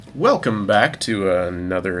Welcome back to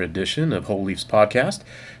another edition of Whole Leafs Podcast.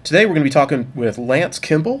 Today we're going to be talking with Lance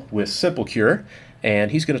Kimball with Simple Cure,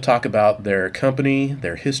 and he's going to talk about their company,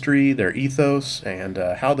 their history, their ethos, and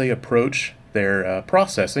how they approach their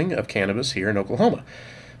processing of cannabis here in Oklahoma.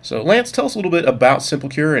 So Lance, tell us a little bit about Simple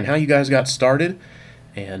Cure and how you guys got started,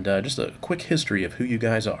 and just a quick history of who you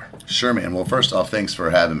guys are. Sure, man. Well, first off, thanks for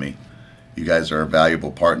having me. You guys are a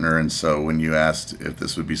valuable partner, and so when you asked if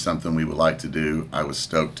this would be something we would like to do, I was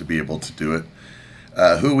stoked to be able to do it.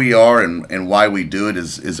 Who we are and why we do it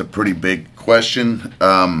is a pretty big question.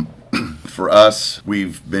 For us,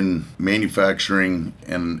 we've been manufacturing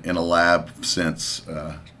in a lab since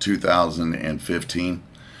 2015,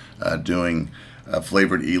 doing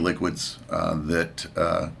flavored e-liquids that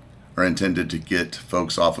are intended to get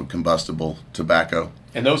folks off of combustible tobacco.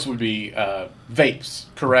 And those would be vapes,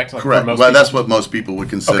 correct? Correct. Well, that's what most people would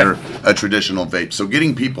consider a traditional vape. So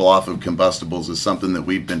getting people off of combustibles is something that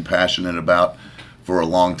we've been passionate about for a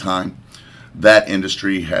long time. That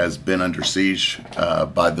industry has been under siege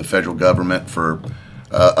by the federal government for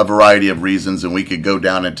a variety of reasons, and we could go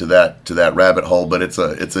down into that rabbit hole, but it's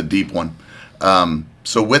a deep one.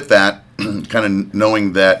 So with that, kind of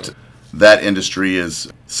knowing that industry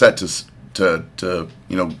is set to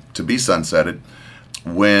be sunsetted.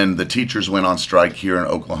 When the teachers went on strike here in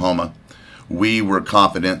Oklahoma, we were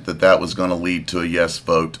confident that was going to lead to a yes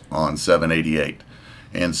vote on 788.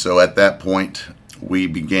 And so at that point, we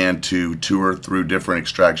began to tour through different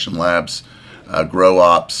extraction labs, grow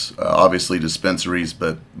ops, obviously dispensaries,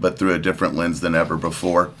 but through a different lens than ever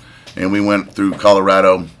before. And we went through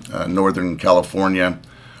Colorado, Northern California,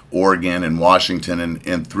 Oregon, and Washington,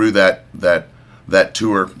 and through that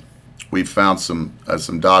tour, we found some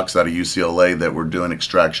docs out of UCLA that were doing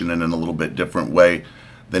extraction in a little bit different way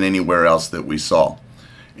than anywhere else that we saw.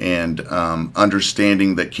 And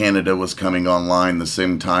understanding that Canada was coming online the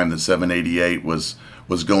same time that 788 was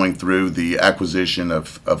going through, the acquisition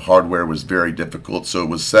of hardware was very difficult. So it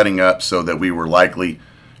was setting up so that we were likely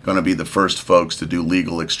going to be the first folks to do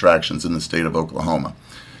legal extractions in the state of Oklahoma.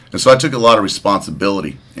 And so I took a lot of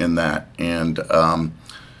responsibility in that. And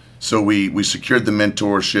so we secured the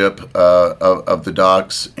mentorship of the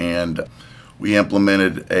docs, and we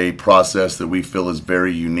implemented a process that we feel is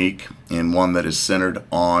very unique and one that is centered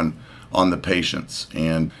on the patients,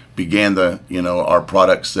 and began our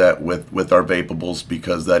product set with our vapables,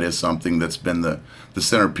 because that is something that's been the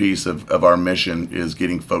centerpiece of our mission, is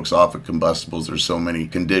getting folks off of combustibles. There's so many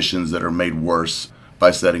conditions that are made worse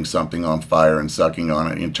by setting something on fire and sucking on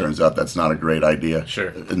it, and it turns out that's not a great idea. Sure.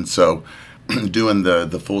 And so doing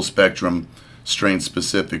the full spectrum, strain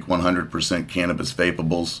specific 100% cannabis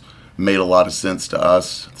vapables made a lot of sense to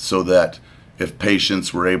us, so that if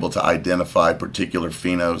patients were able to identify particular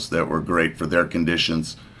phenos that were great for their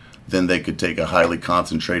conditions, then they could take a highly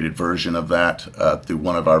concentrated version of that through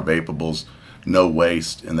one of our vapables, no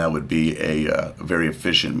waste, and that would be a very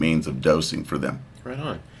efficient means of dosing for them. Right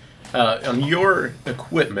on. On your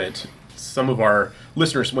equipment, some of our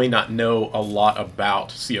listeners may not know a lot about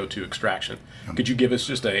CO2 extraction. Could you give us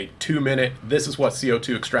just a 2-minute, this is what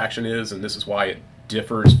CO2 extraction is, and this is why it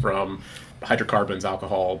differs from hydrocarbons,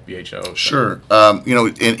 alcohol, BHO? Sure.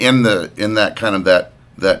 In that kind of that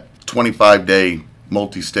 25-day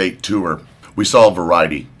multi-state tour, we saw a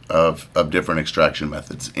variety of different extraction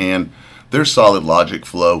methods, and there's solid logic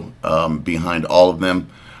flow behind all of them.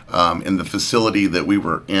 In the facility that we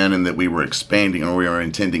were in and that we were expanding, or we were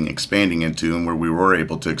intending expanding into, and where we were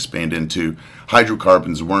able to expand into,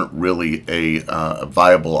 hydrocarbons weren't really a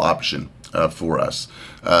viable option for us.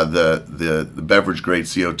 The beverage grade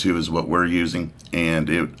CO2 is what we're using, and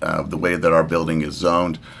the way that our building is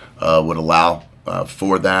zoned would allow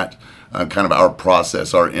for that. Kind of our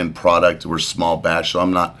process, our end product, we're small batch, so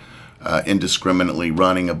I'm not indiscriminately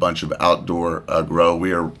running a bunch of outdoor grow.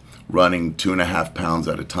 We are running 2.5 pounds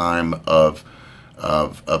at a time of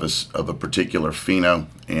a particular pheno,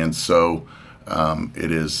 and so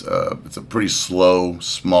it's a pretty slow,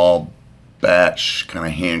 small batch, kind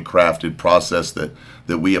of handcrafted process that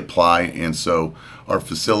we apply, and so our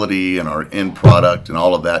facility and our end product and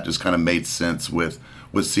all of that just kind of made sense with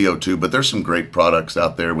CO2. But there's some great products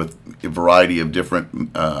out there with a variety of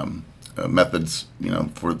different methods,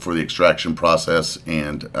 for the extraction process,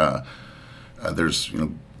 and there's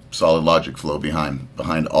solid logic flow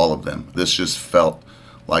behind all of them. This just felt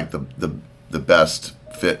like the best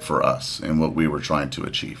fit for us and what we were trying to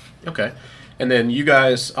achieve. Okay. And then you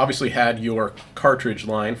guys obviously had your cartridge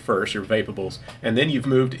line first, your vapables, and then you've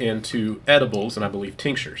moved into edibles and I believe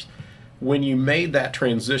tinctures. when you made that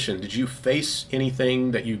transition, did you face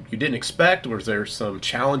anything that you didn't expect? Was there some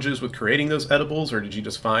challenges with creating those edibles, or did you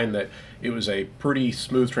just find that it was a pretty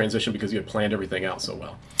smooth transition because you had planned everything out so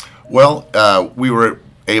well? Well, we were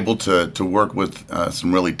able to work with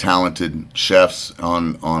some really talented chefs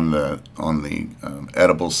on the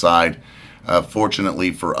edible side.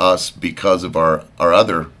 Fortunately for us, because of our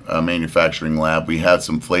other manufacturing lab, we had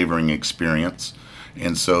some flavoring experience.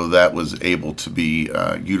 And so that was able to be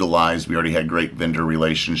utilized. We already had great vendor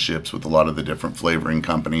relationships with a lot of the different flavoring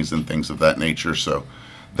companies and things of that nature. So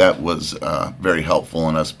that was very helpful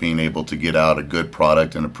in us being able to get out a good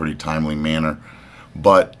product in a pretty timely manner.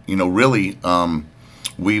 But, really,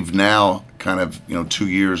 we've now kind of, 2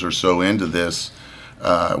 years or so into this,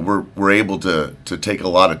 we're able to take a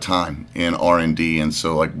lot of time in R&D. And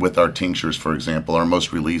so, like with our tinctures, for example, our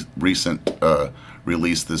most recent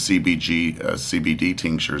release, the CBD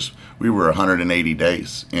tinctures, we were 180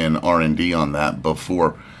 days in R&D on that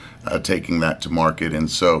before taking that to market. And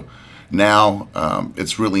so now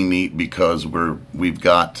it's really neat because we've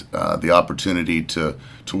got the opportunity to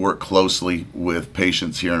work closely with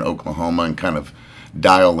patients here in Oklahoma and kind of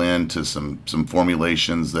dial in to some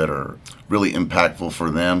formulations that are really impactful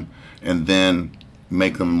for them, and then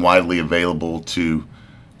make them widely available to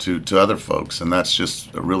other folks. And that's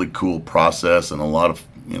just a really cool process, and a lot of,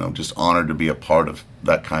 just honored to be a part of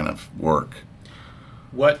that kind of work.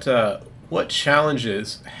 What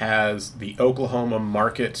challenges has the Oklahoma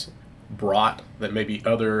market brought that maybe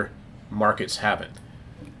other markets haven't?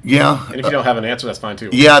 Yeah. And if you don't have an answer, that's fine too.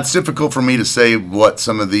 Yeah, it's difficult for me to say what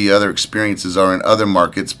some of the other experiences are in other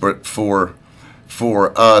markets, but for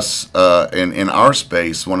us in our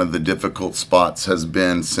space, one of the difficult spots has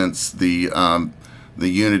been since the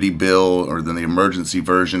Unity Bill, or then the emergency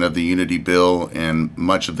version of the Unity Bill, and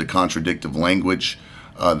much of the contradictive language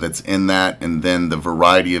that's in that, and then the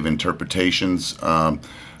variety of interpretations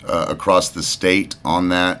across the state on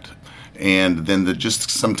that, and then just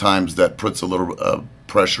sometimes that puts a little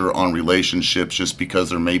pressure on relationships just because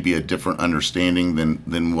there may be a different understanding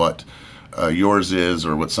than what yours is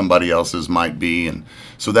or what somebody else's might be. And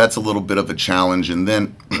so that's a little bit of a challenge. And then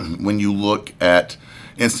when you look at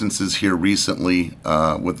instances here recently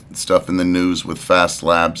with stuff in the news with Fast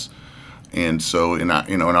Labs, and so in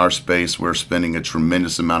our space, we're spending a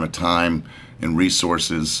tremendous amount of time and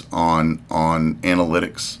resources on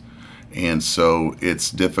analytics. And so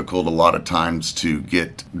it's difficult a lot of times to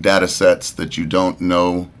get data sets that you don't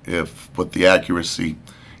know what the accuracy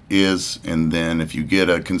is. And then if you get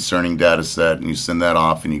a concerning data set and you send that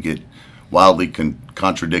off and you get wildly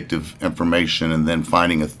contradictive information, and then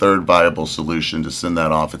finding a third viable solution to send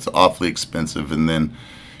that off, it's awfully expensive. And then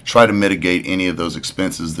try to mitigate any of those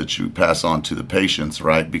expenses that you pass on to the patients,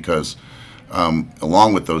 right? Because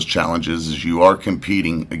along with those challenges is you are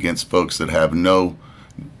competing against folks that have no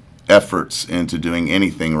efforts into doing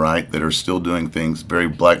anything right, that are still doing things, very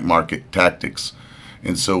black market tactics.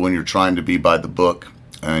 And so when you're trying to be by the book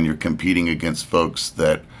and you're competing against folks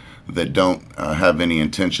that don't have any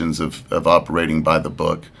intentions of operating by the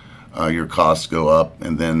book, your costs go up,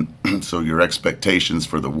 and then so your expectations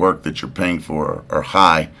for the work that you're paying for are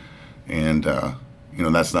high, and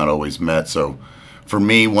that's not always met. So for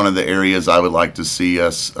me, one of the areas I would like to see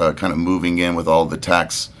us kind of moving in with all the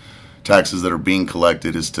taxes that are being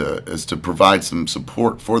collected is to provide some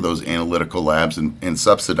support for those analytical labs and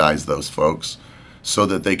subsidize those folks so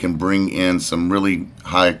that they can bring in some really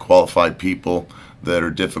high qualified people that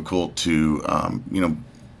are difficult to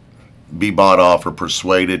be bought off or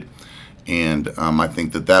persuaded. And I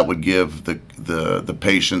think that would give the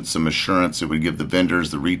patients some assurance. It would give the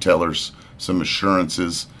vendors, the retailers, some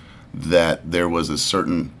assurances that there was a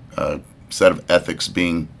certain set of ethics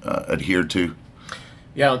being adhered to.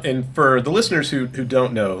 Yeah, and for the listeners who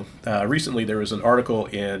don't know, recently there was an article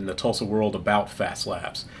in the Tulsa World about Fast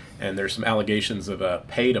Labs, and there's some allegations of a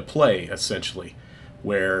pay-to-play, essentially,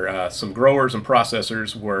 where some growers and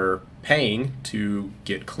processors were paying to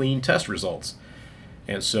get clean test results.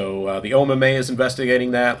 And so the OMMA is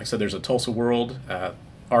investigating that. Like I said, there's a Tulsa World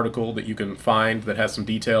article that you can find that has some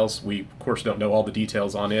details. We, of course, don't know all the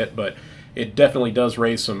details on it, but it definitely does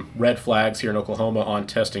raise some red flags here in Oklahoma on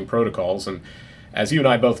testing protocols. And as you and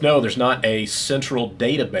I both know, there's not a central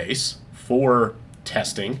database for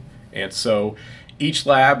testing, and so each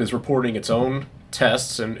lab is reporting its own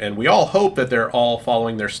tests, and we all hope that they're all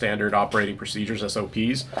following their standard operating procedures,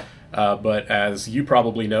 SOPs, but as you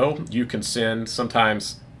probably know, you can send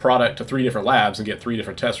sometimes product to 3 different labs and get 3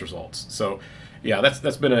 different test results. So yeah,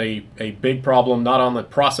 that's been a big problem, not on the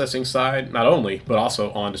processing side, not only, but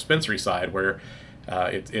also on dispensary side, where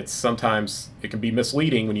It's sometimes it can be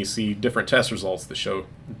misleading when you see different test results that show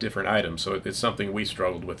different items. So it's something we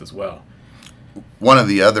struggled with as well. One of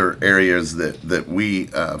the other areas that we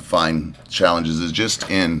find challenges is just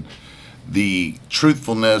in the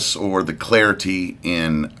truthfulness or the clarity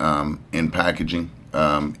in packaging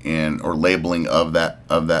or labeling of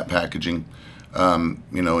that packaging.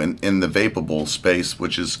 In the vapable space,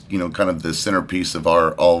 which is kind of the centerpiece of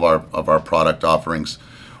all of our product offerings,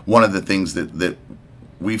 one of the things that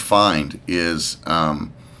we find is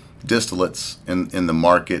distillates in the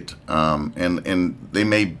market, and they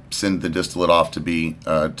may send the distillate off to be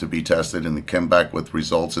tested, and they come back with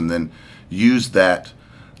results, and then use that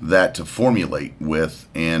to formulate with,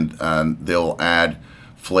 and they'll add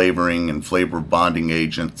flavoring and flavor bonding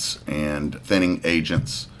agents and thinning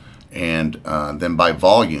agents, and then by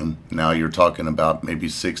volume, now you're talking about maybe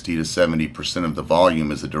 60 to 70% of the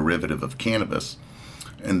volume is a derivative of cannabis.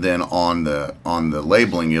 And then on the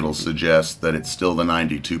labeling, it'll suggest that it's still the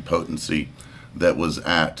 92 potency that was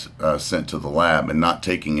sent to the lab, and not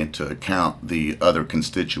taking into account the other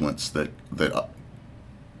constituents that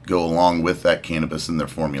go along with that cannabis in their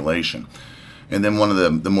formulation. And then one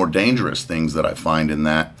of the more dangerous things that I find in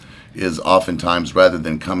that is oftentimes, rather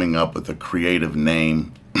than coming up with a creative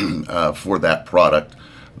name for that product,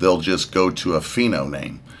 they'll just go to a pheno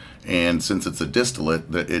name. And since it's a distillate,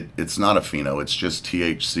 it's not a pheno, it's just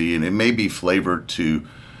THC, and it may be flavored to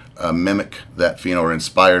mimic that pheno or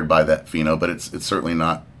inspired by that pheno, but it's certainly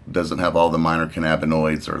doesn't have all the minor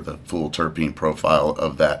cannabinoids or the full terpene profile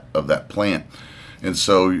of that plant. And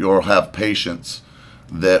so you'll have patients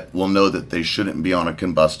that will know that they shouldn't be on a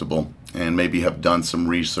combustible, and maybe have done some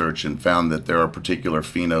research and found that there are particular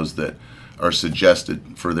phenos that are suggested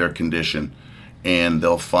for their condition, and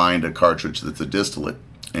they'll find a cartridge that's a distillate,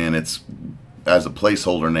 and it's as a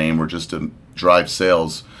placeholder name or just to drive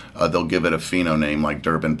sales, they'll give it a pheno name like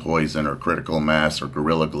Durban Poison or Critical Mass or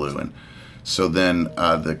Gorilla Glue. And so then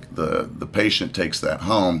the patient takes that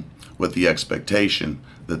home with the expectation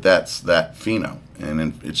that that's that pheno,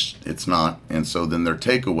 and it's not. And so then their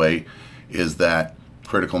takeaway is that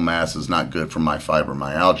Critical Mass is not good for my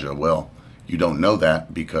fibromyalgia. Well, you don't know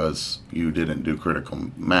that because you didn't do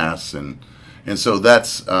Critical Mass, and so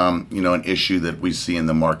that's an issue that we see in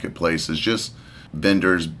the marketplace, is just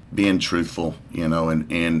vendors being truthful,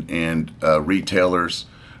 and retailers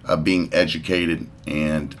being educated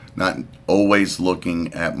and not always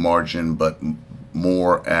looking at margin, but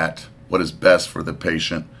more at what is best for the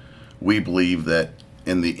patient. We believe that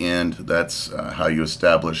in the end, that's how you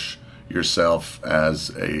establish yourself as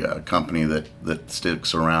a company that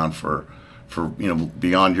sticks around for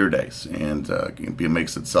beyond your days, and it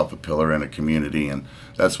makes itself a pillar in a community, and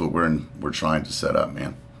that's what we're trying to set up,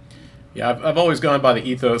 man. Yeah, I've always gone by the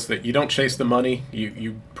ethos that you don't chase the money,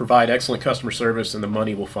 you provide excellent customer service, and the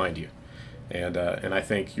money will find you. And I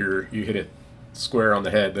think you hit it square on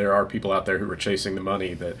the head. There are people out there who are chasing the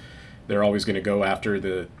money, that they're always going to go after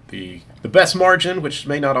the best margin, which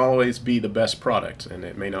may not always be the best product, and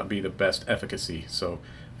it may not be the best efficacy. So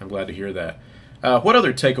I'm glad to hear that. What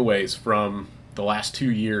other takeaways from the last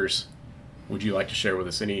 2 years would you like to share with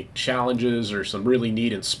us? Any challenges or some really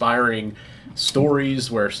neat, inspiring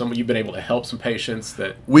stories where you've been able to help some patients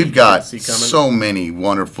that we've got so many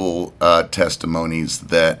wonderful testimonies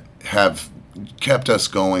that have kept us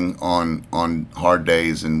going on hard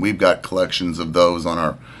days, and we've got collections of those on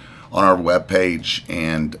our webpage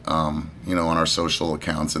and on our social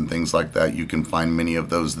accounts and things like that. You can find many of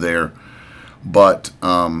those there. But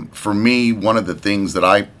for me, one of the things that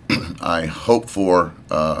I hope for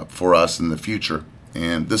us in the future,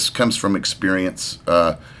 and this comes from experience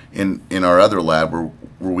in our other lab where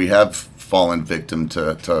we have fallen victim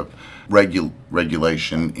to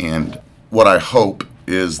regulation, and what I hope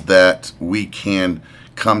is that we can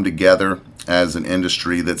come together as an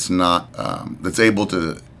industry that's not that's able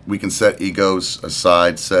to. We can set egos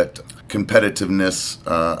aside, set competitiveness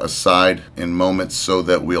aside in moments, so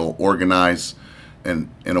that we'll organize in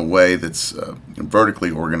a way that's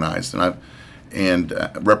vertically organized, and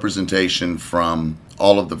representation from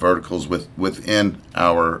all of the verticals within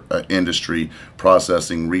our industry: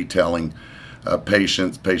 processing, retailing,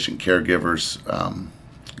 patient caregivers,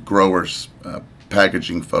 growers,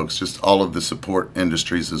 packaging folks, just all of the support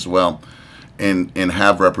industries as well, and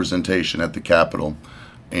have representation at the Capitol,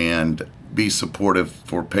 and be supportive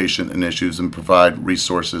for patient and issues, and provide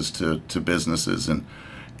resources to businesses,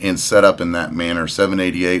 and set up in that manner.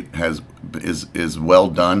 788 is well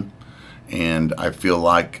done, and I feel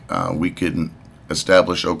like we can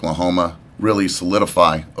establish Oklahoma, really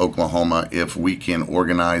solidify Oklahoma, if we can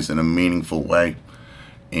organize in a meaningful way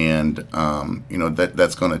and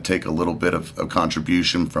that's going to take a little bit of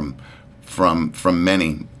contribution from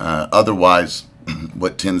many. Otherwise,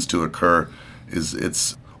 what tends to occur is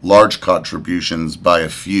it's large contributions by a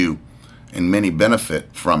few, and many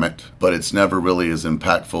benefit from it, but it's never really as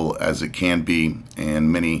impactful as it can be,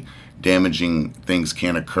 and many damaging things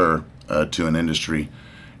can occur to an industry.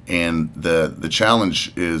 And the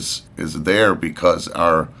challenge is there because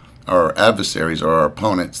our adversaries or our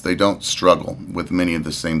opponents, they don't struggle with many of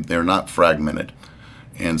the same. They're not fragmented,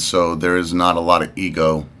 and so there is not a lot of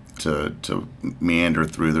ego to meander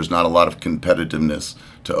through. There's not a lot of competitiveness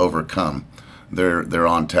to overcome. They're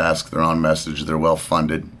on task, they're on message, they're well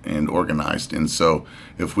funded and organized. And so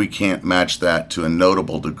if we can't match that to a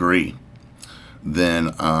notable degree,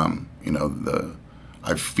 then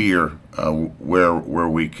I fear where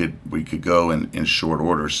we could go in short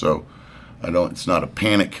order. So it's not a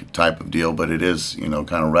panic type of deal, but it is kind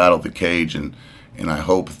of rattle the cage, and I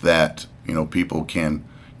hope that people can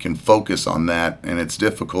focus on that. And it's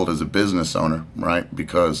difficult as a business owner, right?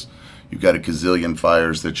 Because you've got a gazillion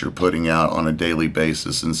fires that you're putting out on a daily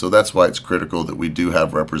basis. And so that's why it's critical that we do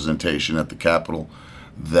have representation at the Capitol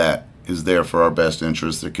that is there for our best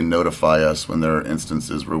interest, that can notify us when there are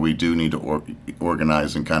instances where we do need to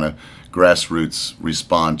organize and kind of grassroots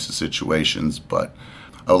respond to situations. But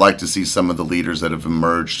I would like to see some of the leaders that have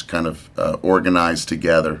emerged kind of organize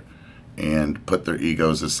together and put their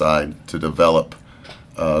egos aside to develop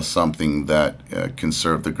something that can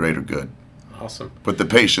serve the greater good. Awesome. Put the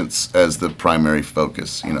patients as the primary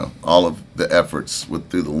focus, all of the efforts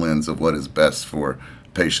through the lens of what is best for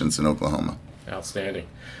patients in Oklahoma. Outstanding.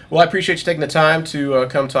 Well, I appreciate you taking the time to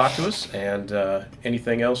come talk to us. And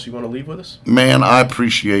anything else you want to leave with us? Man, I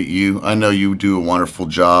appreciate you. I know you do a wonderful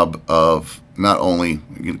job of not only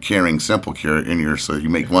carrying Simple Cure in your, so you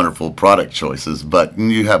make wonderful product choices, but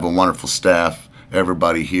you have a wonderful staff.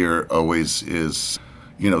 Everybody here always is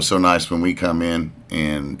so nice when we come in,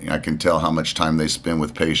 and I can tell how much time they spend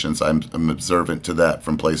with patients. I'm observant to that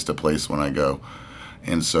from place to place when I go.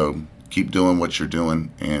 And so keep doing what you're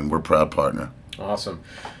doing, and we're a proud partner. Awesome.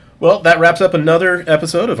 Well, that wraps up another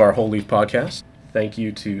episode of our Whole Leaf Podcast. Thank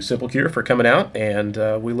you to Simple Cure for coming out, and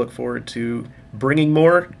we look forward to bringing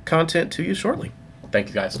more content to you shortly. Thank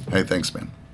you, guys. Hey, thanks, man.